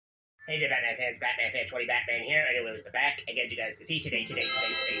Hey there, Batman fans. Batman Fan 20 Batman here. Anyway, we're back. Again, you guys can see today.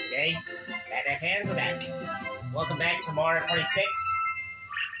 Batman fans, we're back. Welcome back to Mario Party 6.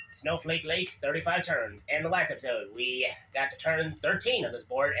 Snowflake Lake, 35 turns. And the last episode, we got to turn 13 on this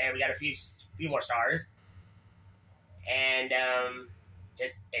board, and we got a few more stars. And,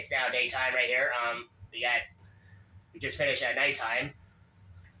 it's now daytime right here. We just finished at nighttime.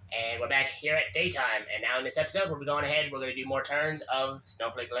 And we're back here at daytime. And now in this episode, we're going ahead, we're going to do more turns of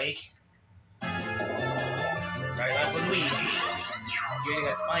Snowflake Lake. Starting off with Luigi, using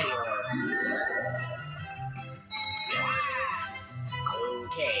a Spidey orb.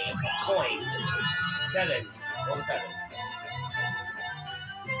 Okay, coins. 7. Roll 7.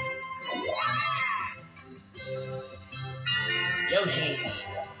 Yoshi.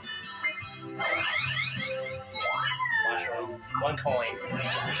 Mushroom. 1 coin.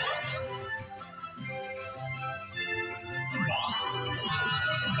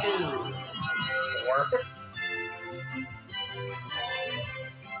 2. 4.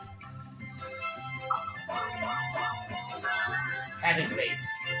 Happy space.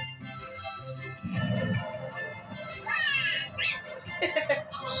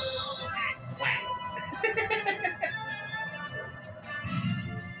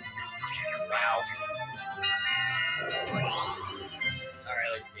 Wow. Wow.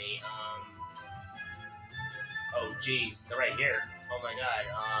 Alright, let's see. Oh, geez. They're right here. Oh, my God.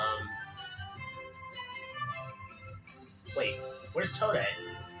 Wait. Where's Toad at?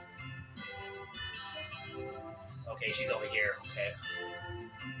 Okay, she's over here. Okay.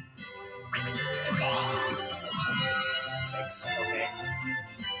 6. Okay.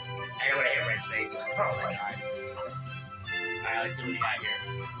 I know what I hit red space. Oh, my God. Alright, let's see what we got here.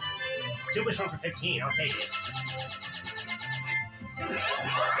 Super short for 15. I'll take it.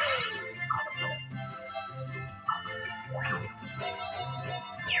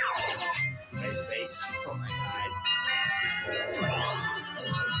 Red space. Oh my God.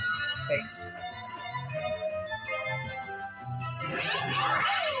 6.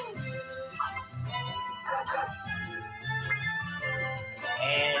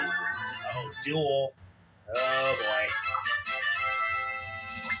 And duel. Oh boy.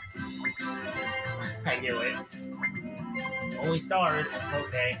 I knew it. Only stars.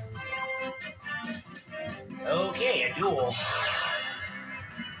 Okay. Okay, a duel.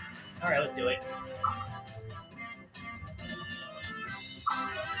 Alright, let's do it.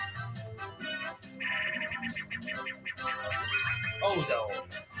 Ozone.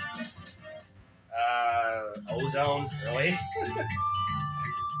 Ozone? Really?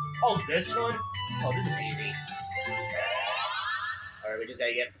 Oh, this one? Oh, this is easy. Alright, we just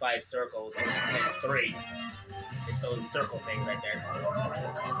gotta get 5 circles. And 3. It's those circle things right there.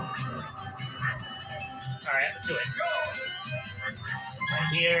 Alright, let's do it. Right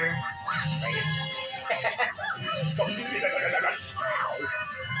here. Right here.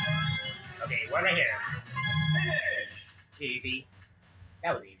 Okay, one right here. Easy.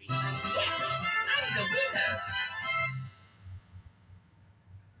 That was easy. I'm the winner.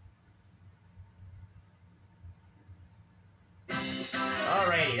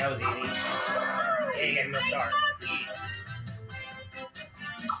 Alrighty, that was easy. Yeah, you get another star.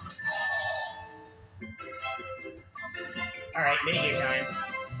 Alright, minigame time.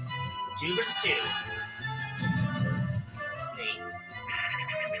 2 versus 2. Let's see.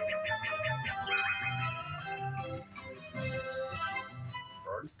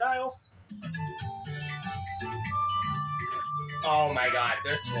 Bird style? Oh my God,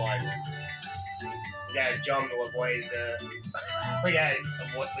 this one. We gotta jump to avoid the... we gotta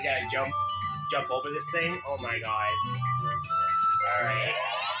jump over this thing. Oh my God. Alright.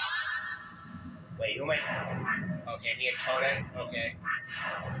 Wait, who am I? Okay, me and Toda. Okay.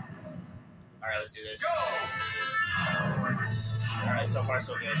 Alright, let's do this. Alright, so far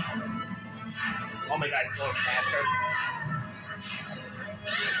so good. Oh my God, it's going faster.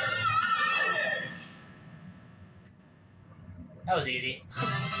 That was easy.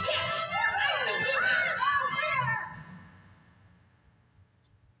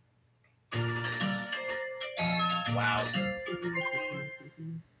 Wow.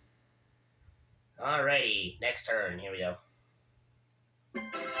 Alrighty, next turn. Here we go.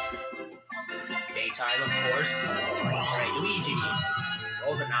 Daytime, of course. Alright, Luigi.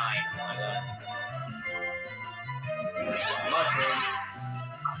 Rolls a 9. Oh my God. Mushroom.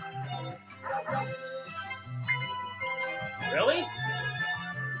 Really?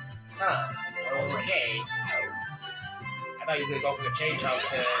 Huh. Okay. I thought he was gonna go for the chain chomp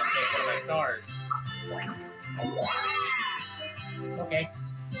to take one of my stars. Okay.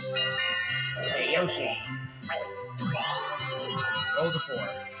 Hey, Yoshi. Rolls a 4.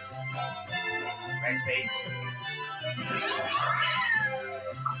 Red space.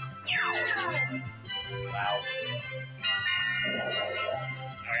 Wow.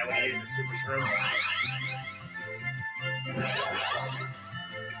 Alright, I'm gonna use the super shroom.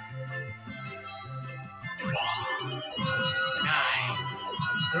 9,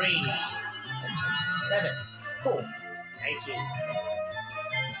 3, 7. Cool. 19.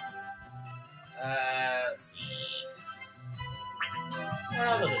 Let's see.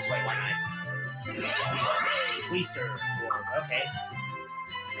 I'll go this way, why not? Twister. Okay.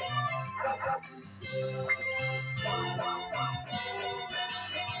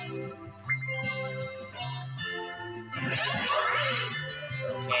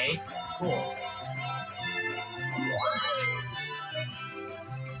 Okay, cool.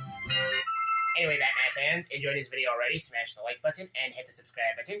 Anyway, Batman fans, enjoyed this video already, smash the like button and hit the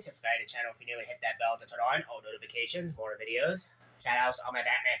subscribe button. Subscribe to the channel if you're new and hit that bell to turn on all notifications, more videos. Shout outs to all my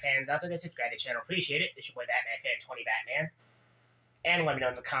Batman fans out there that subscribe to the channel. Appreciate it. This is your boy Batman Fan 20 Batman. And let me know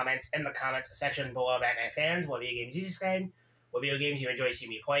in the comments section below, Batman fans, what video games you subscribe, what video games you enjoy seeing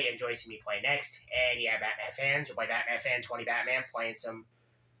me play next. And yeah, Batman fans, your boy Batman Fan 20 Batman playing some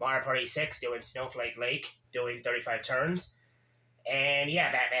Mario Party 6, doing Snowflake Lake, doing 35 turns. And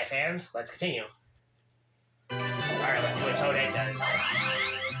yeah, Batman fans, let's continue. Alright, let's see what Toadette does.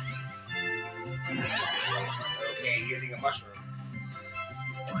 Okay, using a mushroom.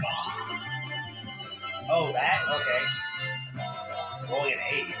 Oh, that? Okay. Rolling an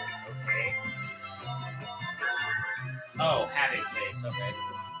 8. Okay. Oh, having space. Okay.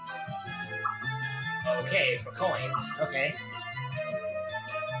 Okay, for coins. Okay.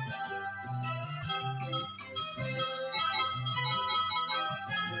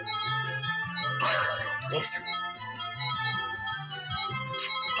 Whoops.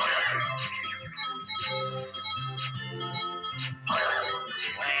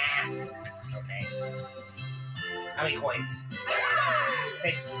 Okay. How many coins?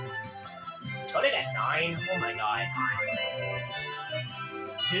 6. Toadette at 9? Oh my god.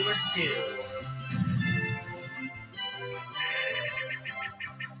 2 versus 2.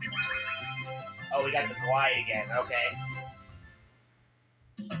 Oh, we got the glide again. Okay.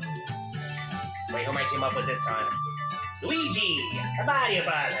 Wait, who am I team up with this time? Luigi! The Mario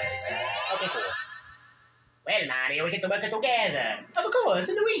Brothers! Okay, cool. Well, Mario, we get to work together. Of course,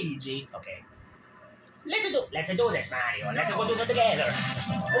 Luigi. Okay. Let's do this, Mario. Let's go do this together.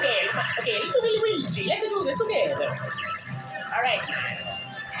 Okay, little Luigi, let's do this together. Alright, Mario.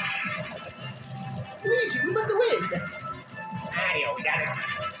 Luigi, we must win. Mario, we got it.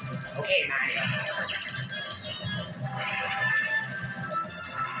 Okay, Mario.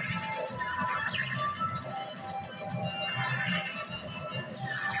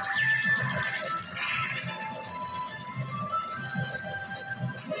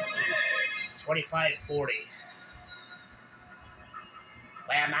 25-40.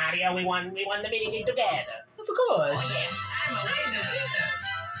 Well, Mario, we won the mini game together. Of course.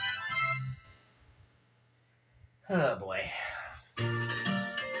 Oh boy.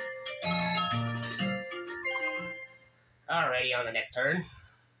 Alrighty, on the next turn.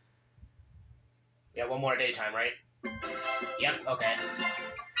 We got one more daytime, right? Yep, okay.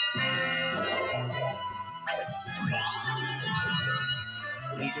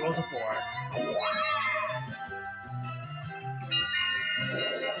 Luigi rolls a 4.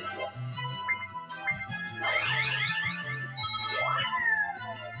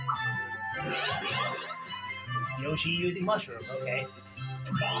 Yoshi using mushroom, okay.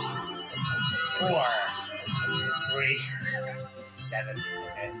 4, 3, 7,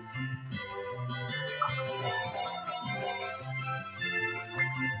 okay.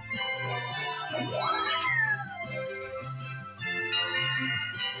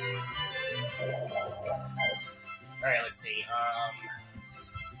 Alright, let's see.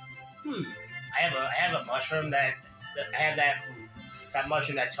 I have a mushroom that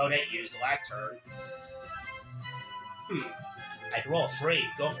mushroom that Toadette used last turn. I can roll 3,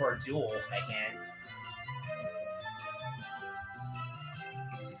 go for a duel if I can.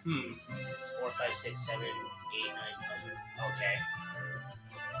 4, 5, 6, 7, 8, 9, 10. Okay.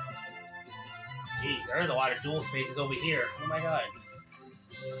 Jeez, there's a lot of duel spaces over here. Oh my god.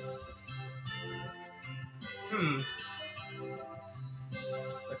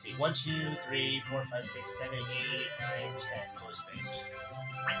 Let's see. 1, 2, 3, 4, 5, 6, 7, 8, 9, 10. More space.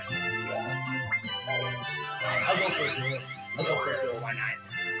 I'll go for a duel. Why not?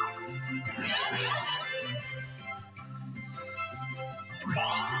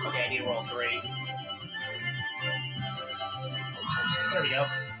 Okay, I need to roll 3. There we go.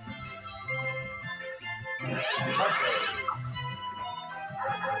 Mushroom.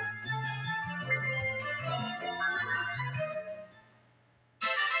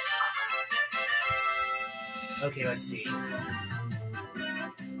 Okay, let's see.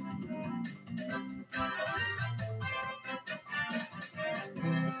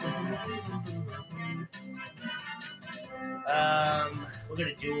 We're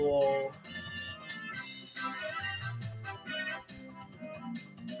gonna duel.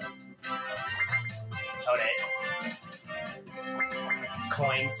 Toadette.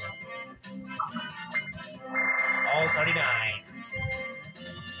 Coins. All 39.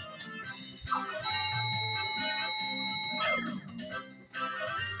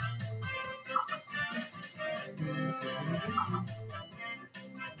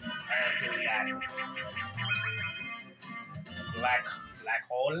 Alright, let's see what we got. Black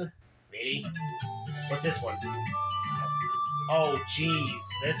hole? Really? What's this one? Oh, jeez.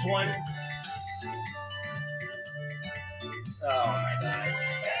 This one? Oh my god.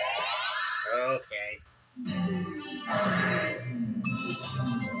 Okay.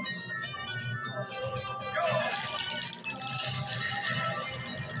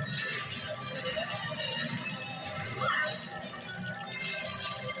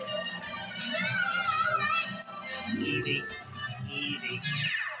 Easy. Easy.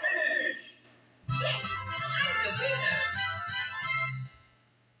 Finish! I'm the winner!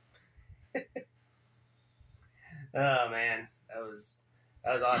 Oh man, that was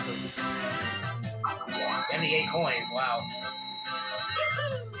awesome. 78 coins, wow.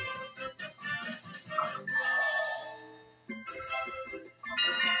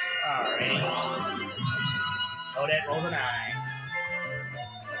 Alrighty. Toadette rolls an eye.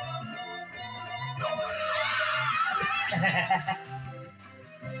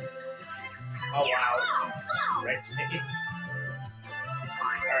 Oh wow. Red spades.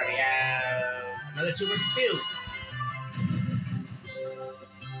 Alright, we have another 2 versus 2.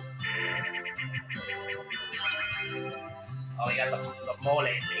 Oh, we got the mole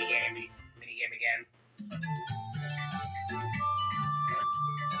minigame again.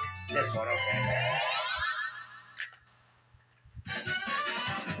 This one, okay.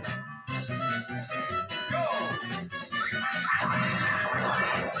 Go!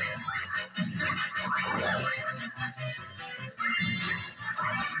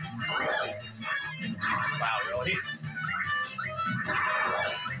 Wow, really?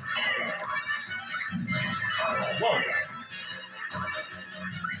 Whoa!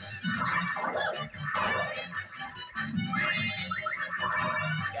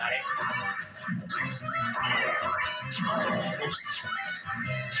 Got it. Oops.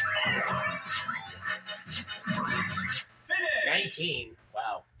 Finish! 19.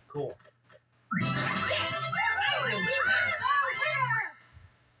 Wow, cool. I'm the winner!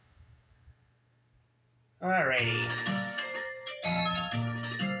 Alrighty.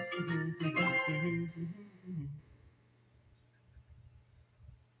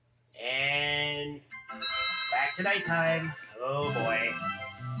 And back to nighttime. Oh boy.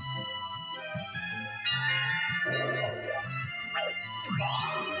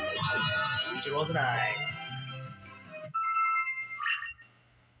 Luigi rolls an eye.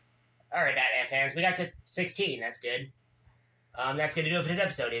 Alright, Batman fans, we got to 16. That's good. That's going to do it for this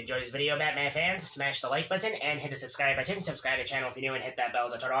episode. If you enjoyed this video, Batman fans, smash the like button and hit the subscribe button. Subscribe to the channel if you're new and hit that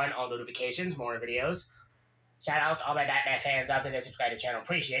bell to turn on all notifications, more videos. Shout out to all my Batman fans out there that subscribe to the channel.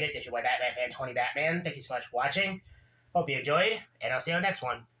 Appreciate it. This is your boy Batman Fan 20 Batman. Thank you so much for watching. Hope you enjoyed, and I'll see you on the next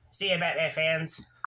one. See ya, Batman fans.